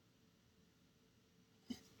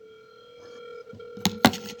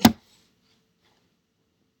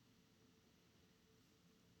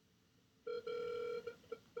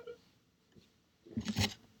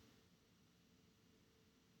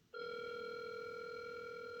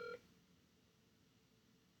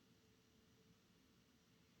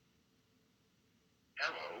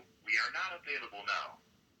Hello, we are not available now.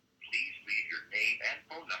 Please leave your name and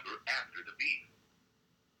phone number after the beep.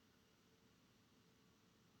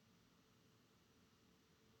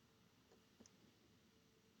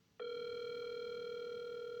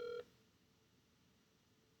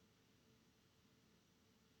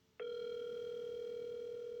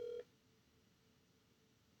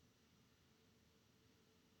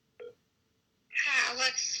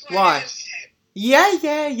 Alex, Why? is it?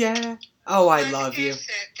 Yeah. Oh, I love you. What is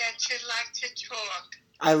it that you'd like to talk?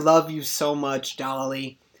 I love you so much,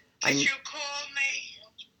 Dolly. Did you call me?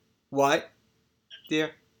 What,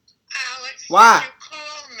 dear? Alex, Why? did you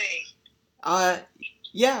call me?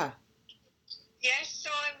 Yeah. Yes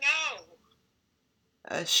or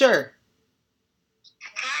no? Sure.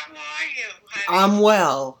 How are you, honey? I'm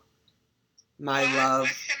well, my love.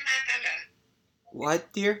 What's the matter?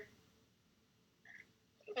 What, dear?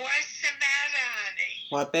 What's the matter, honey?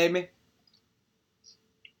 What, baby?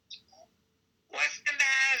 What's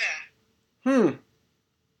the matter?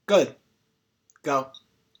 Good. Go. Alex,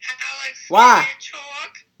 Why? can you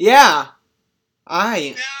talk? Yeah.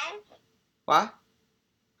 No? What?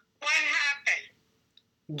 What happened?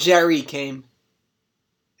 Jerry came.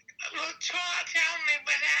 Well, tell me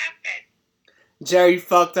what happened. Jerry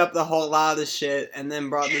fucked up the whole lot of shit and then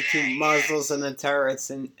brought the two Today, muzzles yes. and the turrets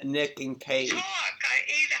and Nick and Kate. Talk. I'm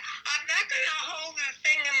not going to hold a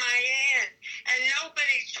thing in my hand and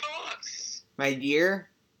nobody talks. My dear?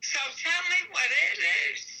 So tell me what it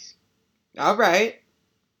is. Alright.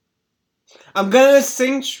 I'm gonna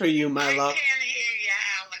sing for you, my love. I can't hear you,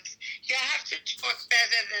 Alex. You have to talk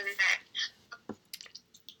better than that.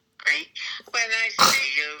 When I see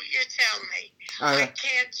you, you tell me. I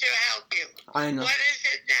can't help you. I know. What is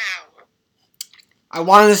it now? I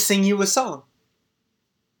want to sing you a song.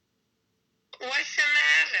 What's the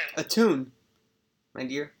matter? A tune. My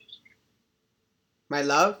dear. My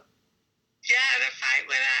love? You had a fight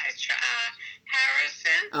with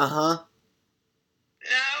Harrison? Uh-huh.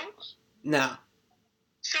 No? No.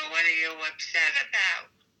 So what are you upset about?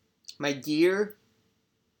 My dear?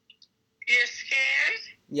 You're scared?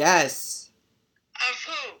 Yes. Of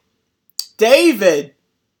who? David!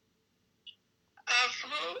 Of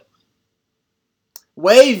who?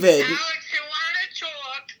 Wavid! Alex, you want to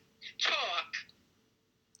talk? Talk.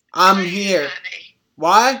 I'm Please, here. Honey.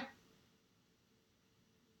 What?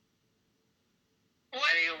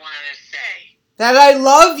 What do you want to say? That I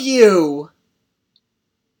love you!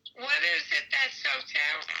 What is it that's so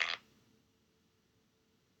terrible?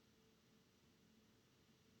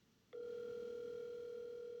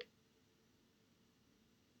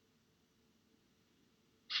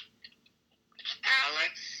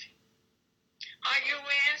 Alex, are you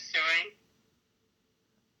answering?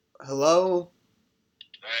 Hello?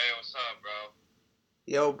 Hey, what's up, bro?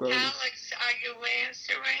 Yo, bro. Alex, are you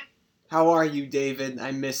answering? How are you, David?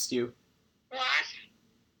 I missed you. What?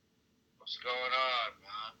 What's going on,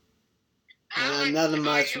 man? Alex, nothing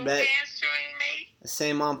much, are you bet. answering me?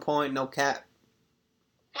 Same on point, no cap.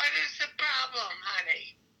 What is the problem,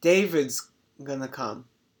 honey? David's gonna come.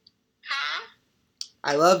 Huh?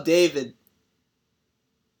 I love David.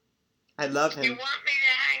 I love You him. want me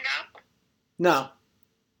to hang up? No.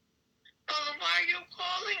 Well, then why are you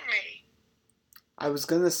calling me? I was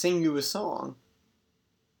gonna sing you a song.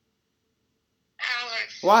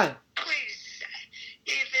 Alex. Why? Please,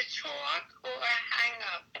 either talk or hang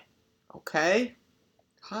up. Okay.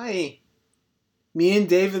 Hi. Me and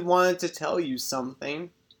David wanted to tell you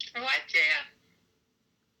something. What, dear?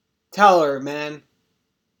 Tell her, man.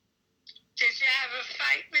 Did you have a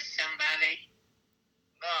fight with somebody?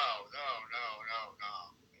 No.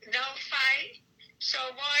 No fight? So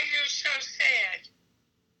why are you so sad?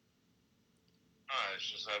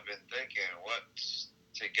 It's just I've been thinking what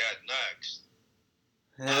to get next.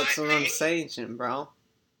 That's what I'm saying, bro.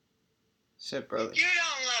 Shit, brother. You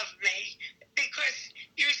don't love me because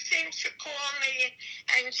you seem to call me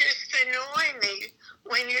and just annoy me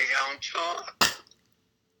when you don't talk.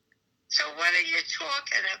 So what are you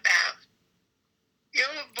talking about?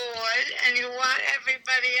 You're bored and you want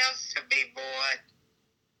everybody else to be bored?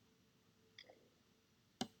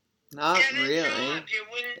 Not Get a really. job. You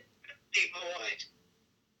wouldn't be bored.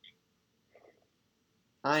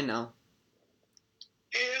 I know.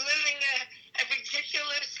 You're living a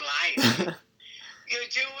ridiculous life. You're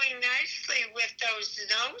doing nicely with those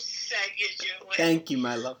notes that you're doing. Thank you,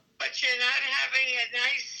 my love. But you're not having a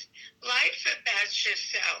nice life about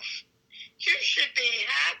yourself. You should be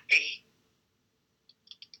happy.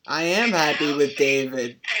 I am happy with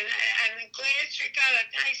David. And I'm glad you got a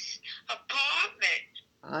nice apartment.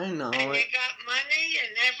 I know and it. You got money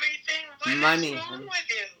and everything. What is wrong with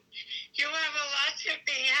you? You have a lot to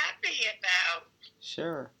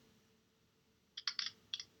Sure.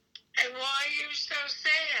 And why are you so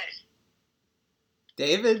sad?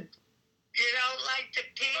 David? You don't like the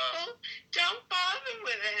people? Don't bother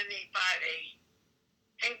with anybody.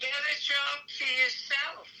 And get a job for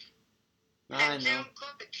yourself. I And know. do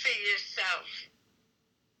good for yourself.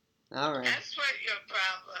 All right. That's what your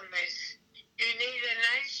problem is. You need a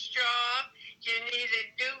nice job. You need a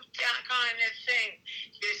new kind of thing.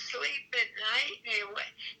 You sleep at night and you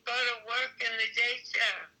go to work in the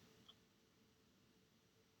daytime.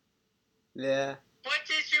 Yeah. What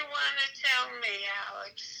did you want to tell me,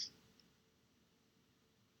 Alex?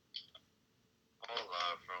 Hold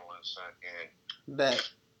on for 1 second. Bet.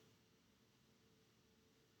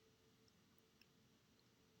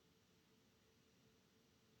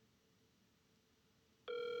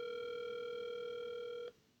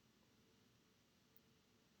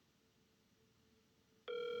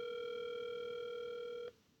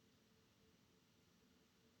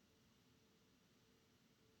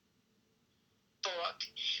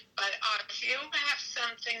 But if you have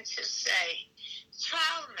something to say,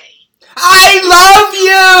 tell me. I love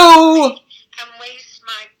you! And waste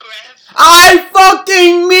my breath. I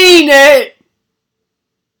fucking mean it!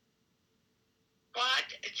 What,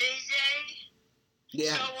 DJ?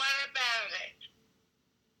 Yeah. So what about it?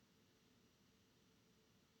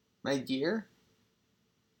 My dear?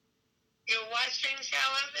 You're watching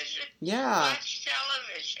television? Yeah. Watch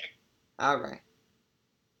television. All right.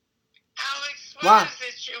 Alex, Why? what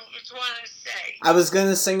is it you want to say? I was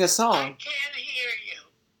gonna sing a I song. can't hear you.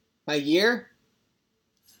 My year?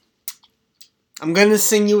 I'm gonna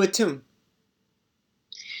sing you a tune.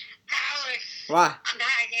 Alex, Why? I'm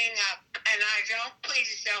hanging up, and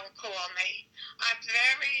please don't call me. I'm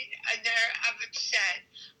I'm upset.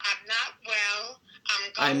 I'm not well.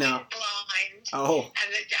 I'm I going know. blind. Oh.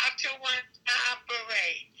 And the doctor wants to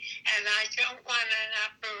operate, and I don't want an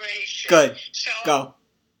operation. Good. So Go.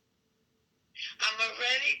 I'm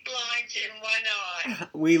already blind in one eye.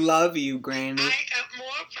 We love you, Granny. I got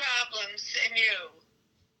more problems than you.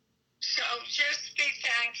 So just be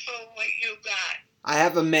thankful what you got. I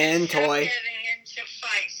have a man Stop toy. getting into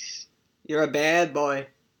fights. You're a bad boy.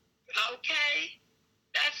 Okay?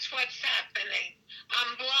 That's what's happening.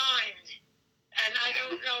 I'm blind. And I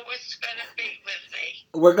don't know what's going to be with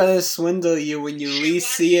me. We're gonna swindle you when you She least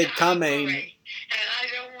wants see to it coming. operate, and I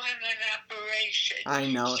don't want an operation. I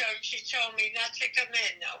know. So she told me not to come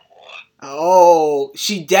in no more. Oh,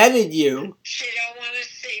 she deaded you. She don't want to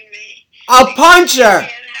see me. I'll punch She her.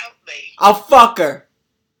 can't help me. I'll fuck her.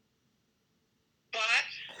 What?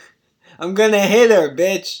 I'm gonna hit her,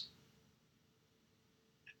 bitch.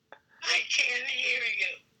 I can't hear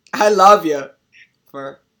you. I love you.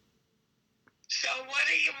 So what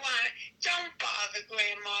do you want? Don't bother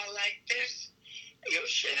Grandma like this. You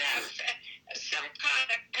should have some kind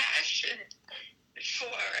of passion for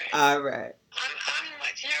it. All right. I'm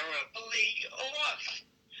terribly off.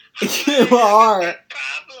 You are. A big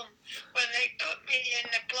problem when they put me in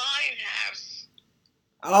the blind house.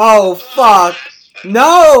 Oh, Blind fuck. hospital.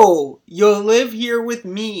 No! You'll live here with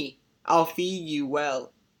me. I'll feed you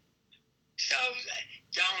well. So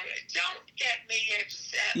don't get me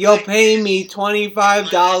upset. You'll like pay this. me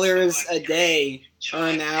 $25 a day or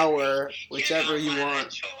an Talk to hour, me. whichever you don't wanna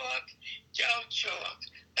want. Talk, don't talk.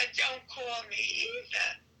 But don't call me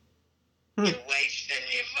either. You're wasting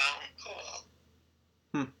your phone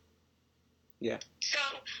call. Yeah. So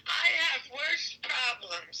I have worse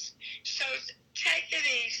problems. So take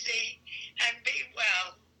it easy and be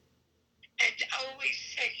well. And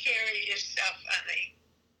always take care of yourself, honey.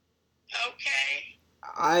 Okay?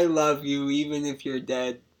 I love you even if you're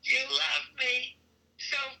dead. You love me.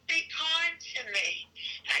 So be kind to me.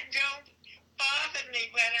 And don't bother me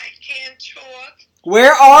when I can't talk.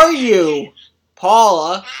 Where are you?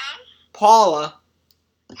 Paula. Huh? Paula.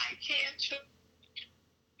 I can't talk.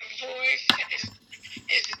 My voice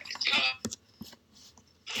is tough.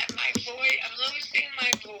 I'm losing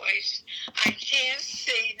my voice. I can't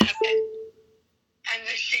see nothing. And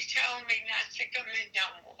then she told me not to come in no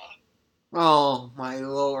more. Oh, my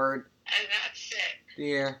lord. And that's it.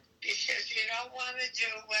 Dear. Because you don't want to do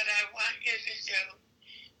what I want you to do.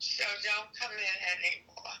 So don't come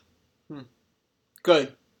in anymore.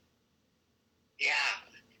 Good. Yeah.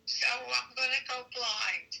 So I'm going to go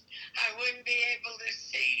blind. I wouldn't be able to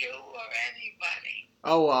see you or anybody.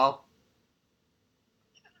 Oh, well.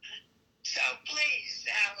 So please,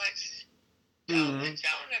 Alex, don't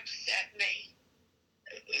upset me.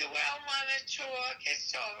 You don't want to talk,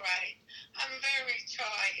 it's all right. I'm very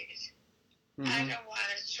tired. I don't want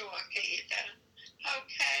to talk either.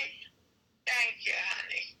 Okay? Thank you,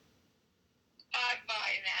 honey.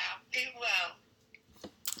 Bye-bye now. Be well.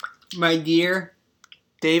 My dear,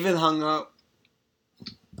 David hung up.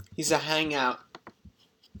 He's a hangout.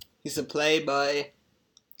 He's a playboy.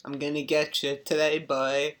 I'm gonna get you today,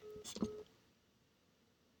 boy.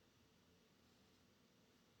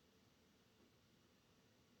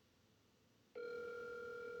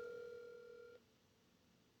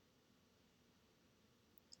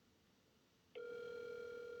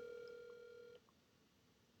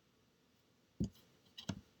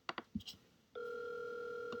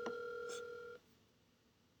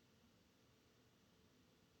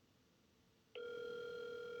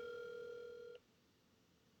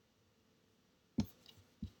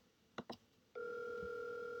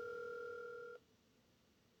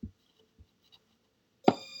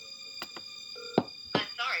 I'm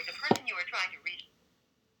sorry, the person you were trying to reach.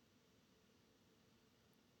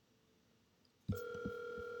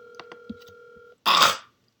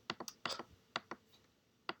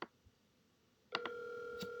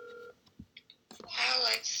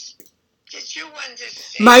 Alex, did you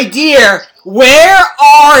understand? My dear, where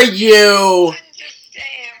are Do you? you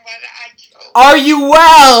understand what I told Are you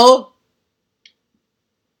well?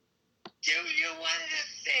 Do you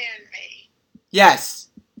understand me? Yes,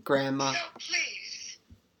 Grandma. So please,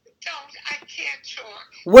 don't. I can't talk.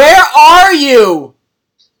 Where are you?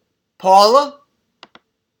 Paula?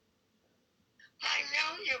 I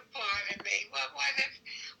know you're part of me.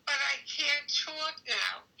 But I can't talk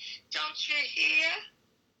now. Don't you hear?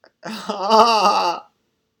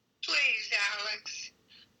 Please, Alex.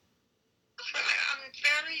 I'm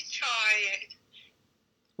very tired.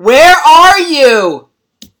 Where are you?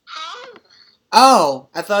 Home. Oh,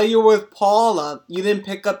 I thought you were with Paula. You didn't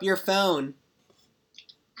pick up your phone.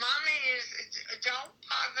 Mommy is. Don't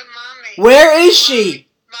bother Mommy. Where is she?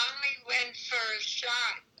 Mommy went for a shot.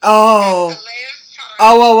 Oh. And the last time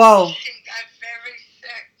Oh. she got very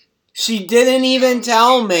sick. She didn't even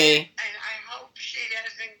tell me. And I hope she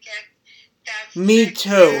doesn't get that Me sick too.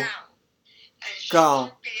 now. And she Go.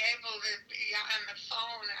 won't be able to be on the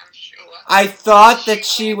phone, I'm sure. I thought that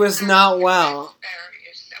she was not well.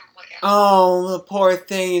 Somewhere. Oh, the poor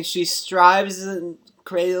thing. And she strives and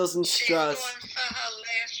cradles and She's struts. going for her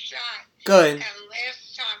last shot. Good. And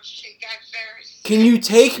last time she got very sick. Can you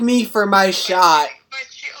take me for my shot? But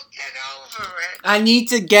she'll get over it. I need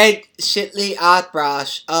to get Shitley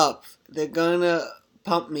Atbrash up. They're gonna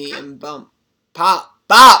pump me and bump. Pop.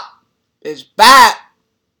 Bop! It's bap!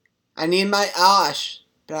 I need my ash.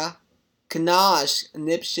 Bruh. Kanash.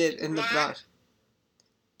 Nip shit in the brush.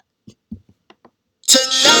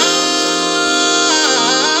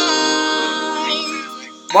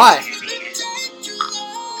 What?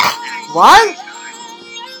 What?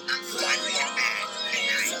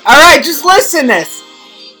 Alright, just listen this.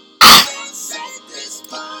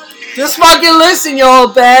 Just fucking listen, you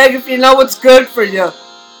old bag, if you know what's good for you.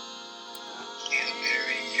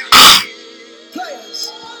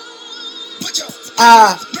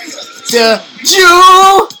 The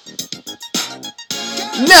Jew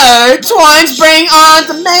Nerd Twines bring on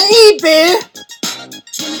the maybe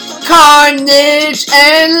carnage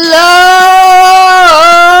and love.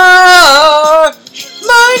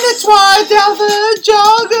 Mine is why down the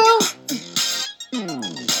jungle.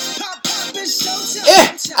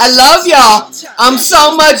 I love y'all. I'm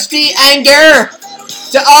so much the anger.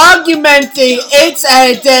 The argumenting, it's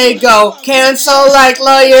a day go. Cancel like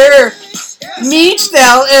lawyer. Meet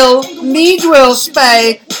thou ill, meet will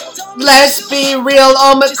spay. Let's be real,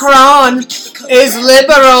 Omicron is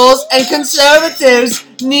liberals and conservatives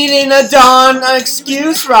needing a dawn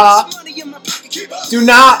excuse raw. Do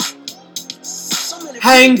not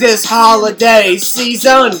hang this holiday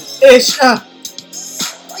season ish.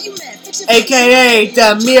 AKA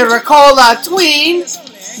the Miracola Tween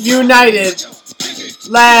United.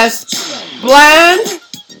 Last bland.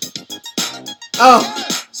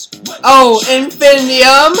 Oh,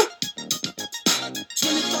 Infinium.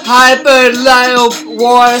 Hyperloop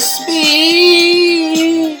War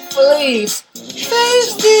Speed. Please.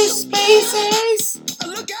 Face these spaces.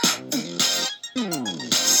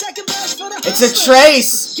 It's a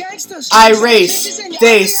trace. I race.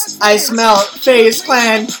 Dace. I smell. Face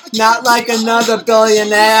clan. Not like another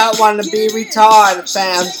billionaire. Wanna be retarded,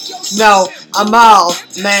 fam. No, I'm all,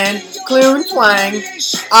 man. Clue twang.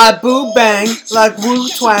 I boo bang like Wu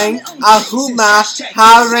Twang. I hoop my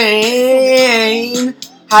rain.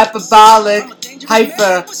 Hyperbolic.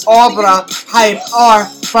 Hyper. Obra. Hype. R.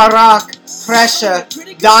 Barack. Pressure.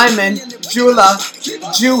 Diamond. Jula.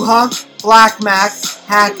 Juha. Black Mac.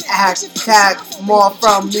 Hack. Act. Tag. More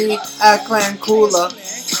from me. A clan cooler.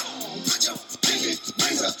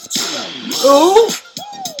 Ooh.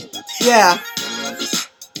 Yeah.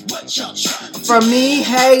 from me,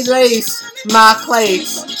 hey lace, my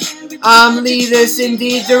plates. I'm leaders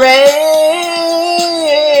indeed deranged.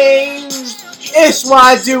 Ish,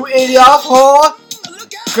 why do idiot whore?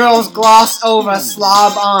 Girls gloss over,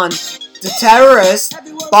 slob on. The terrorist,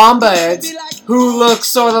 bombards, who look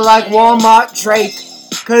sorta like Walmart Drake.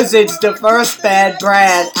 Cause it's the first bad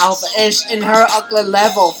Brad, alpha-ish in her ugly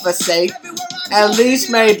level for sake. At least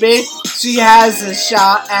maybe she has a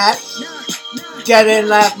shot at getting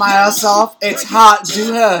left by herself. It's hot,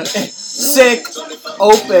 do her. Sick.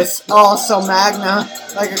 Opus, also magna,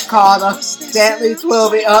 like a Carter. Stanley,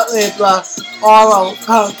 Twilby, Utley, blah. Oral,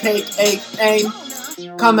 cake, aim.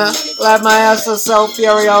 Come out, let my ass so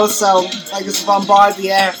furioso, like it's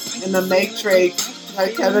Bombardier in the Matrix.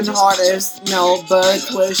 Like Kevin Hart is, no, bird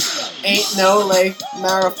twist, ain't no like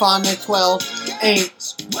Marathon 12, ain't.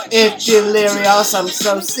 It's delirious, I'm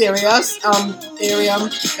so serious, Irium,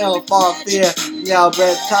 ill for fear, yell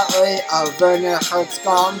Brett Tutley, Werner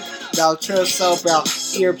Hertzbaum, thou Trusso, bro,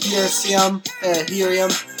 ear piercium,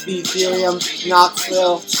 helium, Ethereum,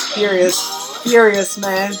 Knoxville, furious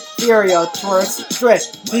man, Furio,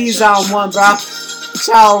 twist, he's on one, bro.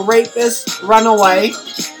 Child rapist, runaway.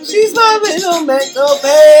 She's loving a mental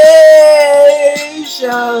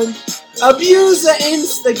patient. Abuser,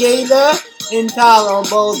 instigator,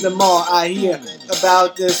 intolerable. The more I hear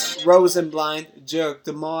about this Rosenblind jerk,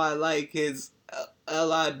 the more I like his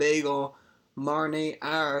L.I. Bagel, Marnie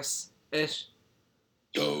Arse ish.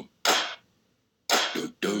 Dope.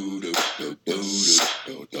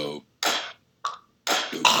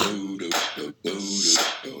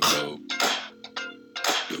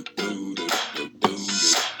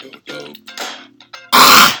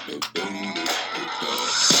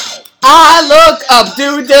 I look up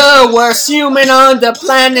to the worst human on the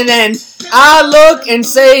planet, and I look and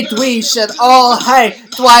say we should all hate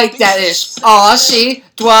Dwight that ish. Aw, she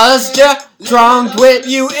twas the drunk with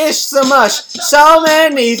you ish so much. So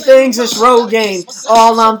many things is Rogaine.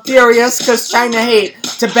 All I'm furious cause China hate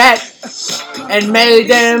Tibet and made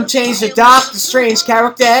them change the Doctor Strange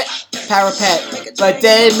character parapet. But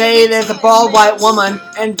they made it a bald white woman,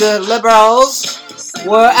 and the liberals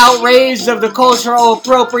were outraged of the cultural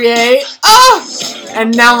appropriate. Oh!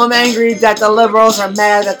 And now I'm angry that the liberals are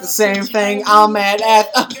mad at the same thing I'm mad at.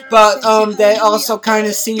 But they also kind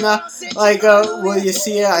of seem like, will you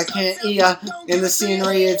see it? I can't eat in the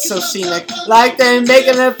scenery, it's so scenic. Like they're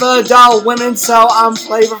making it for adult women, so I'm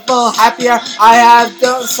flavorful, happier. I have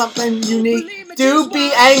done something unique. Do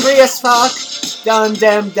be angry as fuck. Done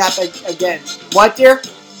them dap again. What, dear?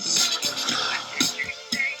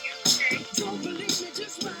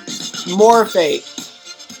 Morphate.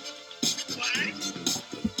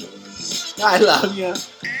 I love you.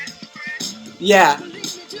 Yeah.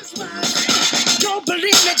 Don't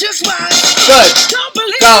believe me, just watch. Good. Don't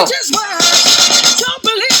believe Go. me, just watch. Don't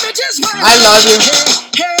believe me, just watch. I love you.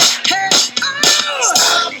 Hey,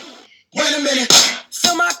 Stop. Wait a minute.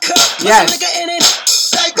 Fill my cup. Put Yes. some nigga in it.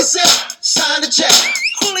 Take a sip. Sign the check.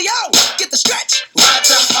 Julio, get the stretch. Right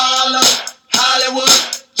to Harlem, Hollywood,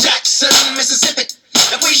 Jackson, Mississippi.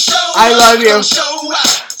 If we show I love you. Show up.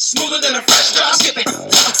 Smoother than a fresh drop skipping.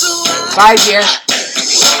 Bye, dear.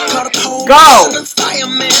 Go.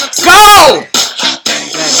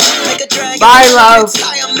 Bye, love.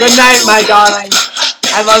 Good night, my darling.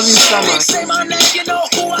 I love you so much.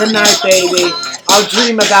 Good night, baby. I'll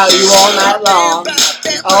dream about you all night long.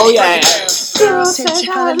 Oh, yeah. Girl says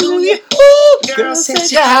hallelujah. Ooh, girl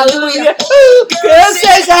says hallelujah. Ooh, girl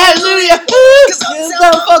says hallelujah. Ooh,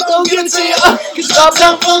 some fuck gon' give it to you.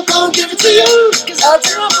 Some fuck gon' give it to you. Some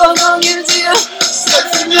fuck gon' give it to you.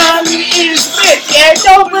 Tsunami is big. Yeah,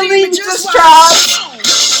 don't believe, just try.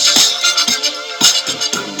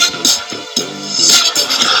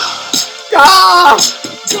 Go!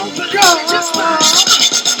 Don't believe me, just watch.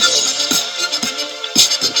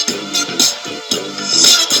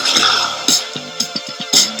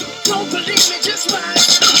 Don't believe me, just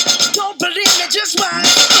watch. Don't believe me, just watch.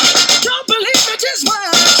 Don't believe me, just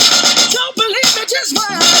watch. Don't believe me, just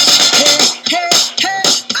watch. Hey,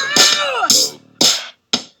 oh!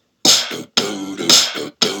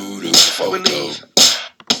 Before we leave,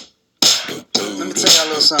 let me tell y'all a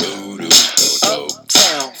little something.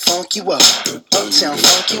 Uptown, funk you up. Uptown,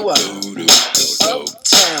 funk you up.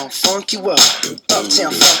 Uptown, funk you up.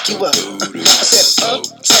 Uptown, funk you up. I said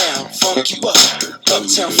uptown, funk you up.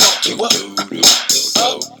 Uptown, funk you up.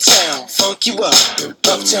 Uptown, funk you up.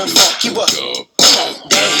 Uptown, funk you up. Come on,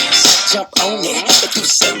 dance, jump on it.